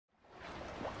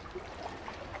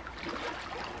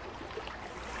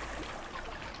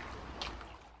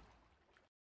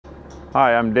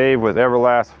Hi, I'm Dave with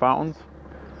Everlast Fountains.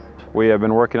 We have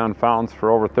been working on fountains for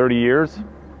over 30 years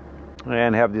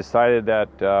and have decided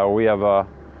that we have I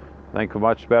think a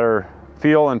much better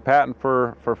feel and patent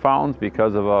for fountains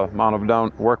because of the amount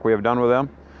of work we have done with them.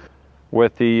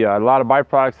 With a lot of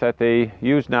byproducts that they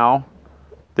use now,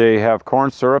 they have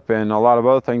corn syrup and a lot of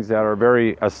other things that are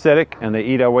very acidic, and they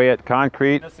eat away at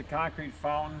concrete. That's a concrete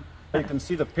fountain. You can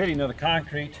see the pitting of the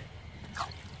concrete.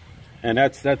 And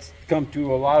that's come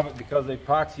to a lot of it because the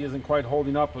epoxy isn't quite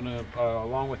holding up, and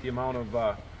along with the amount of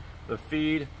the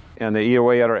feed. And they eat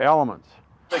away at our elements.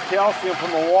 The calcium from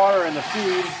the water and the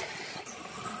feed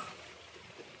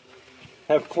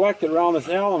have collected around this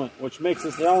element, which makes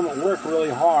this element work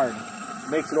really hard.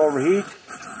 Makes it overheat,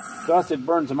 thus it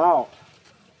burns them out.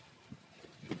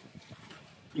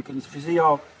 You can see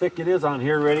how thick it is on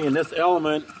here already, and this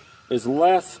element is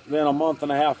less than a month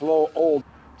and a half old.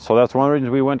 So that's one of the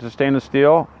reasons we went to stainless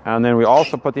steel, and then we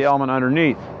also put the element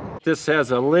underneath. This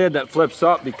has a lid that flips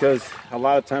up because a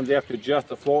lot of times they have to adjust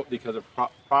the float because of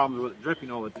problems with it dripping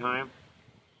all the time.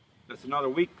 That's another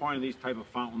weak point of these type of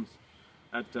fountains,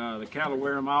 that the cattle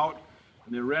wear them out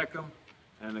and they wreck them,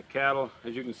 and the cattle,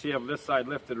 as you can see, have this side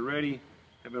lifted already,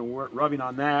 have been rubbing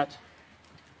on that.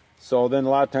 So then a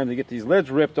lot of times they get these lids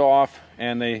ripped off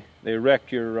and they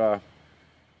wreck your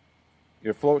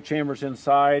float chambers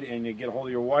inside, and you get a hold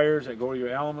of your wires that go to your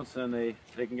elements, and they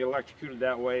can get electrocuted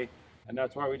that way. And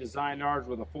that's why we designed ours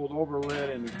with a fold over lid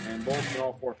and bolts in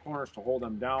all four corners to hold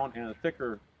them down, and a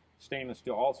thicker stainless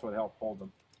steel also to help hold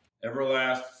them.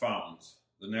 Everlast Fountains,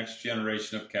 the next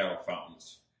generation of cattle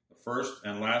fountains. The first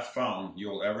and last fountain you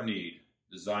will ever need,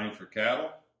 designed for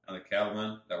cattle and the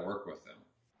cattlemen that work with them.